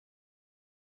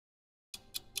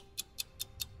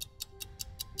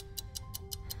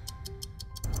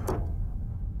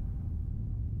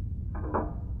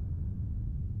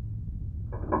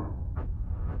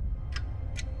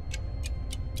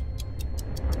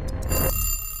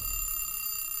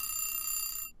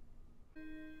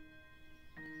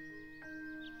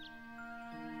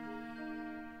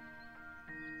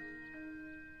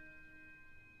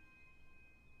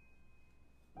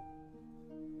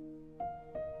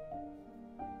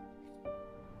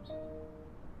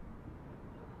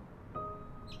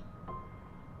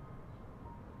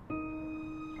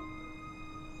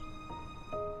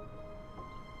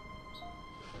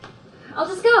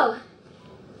just go.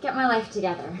 Get my life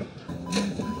together.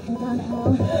 Hold on,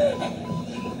 Elle.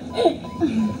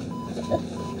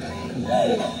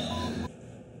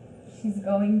 She's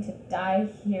going to die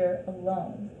here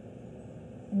alone.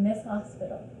 In this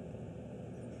hospital.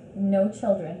 No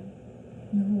children.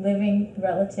 No living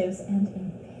relatives and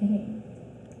in pain.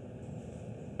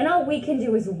 And all we can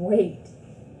do is wait.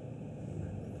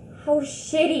 How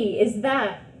shitty is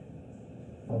that?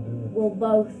 I'll do it. We'll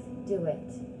both do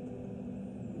it.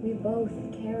 We both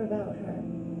care about her.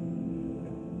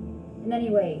 And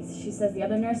anyways, she says the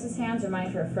other nurse's hands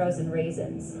remind her of frozen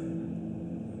raisins.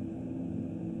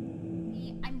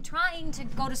 I'm trying to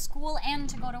go to school and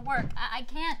to go to work. I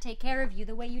can't take care of you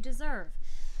the way you deserve.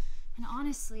 And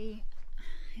honestly,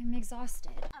 I'm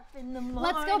exhausted. Up in the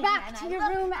morning. Let's go back to your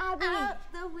room, Abby. Out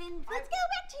the window. Let's go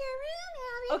back to your room,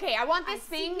 Abby. Okay, I want this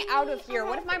thing out of here.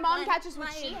 What if my mom catches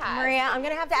what she has? Maria, I'm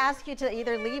gonna have to ask you to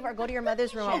either leave or go to your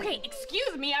mother's room. Okay,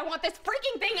 excuse me. I want this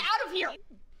freaking thing out of here.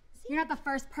 You're not the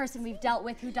first person we've dealt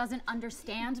with who doesn't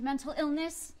understand mental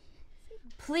illness.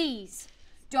 Please,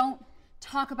 don't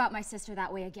talk about my sister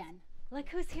that way again. Look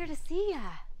who's here to see ya.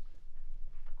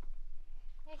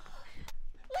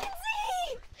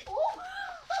 Lindsay! Oh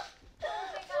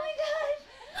my gosh.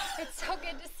 It's so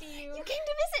good to see you. You came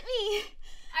to visit me.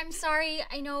 I'm sorry.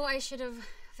 I know I should have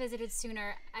visited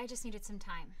sooner. I just needed some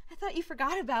time. I thought you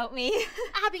forgot about me.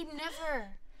 Abby,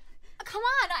 never. Come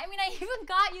on. I mean, I even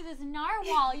got you this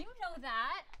narwhal. You know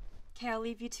that. Okay, I'll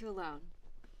leave you two alone.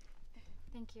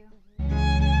 Thank you.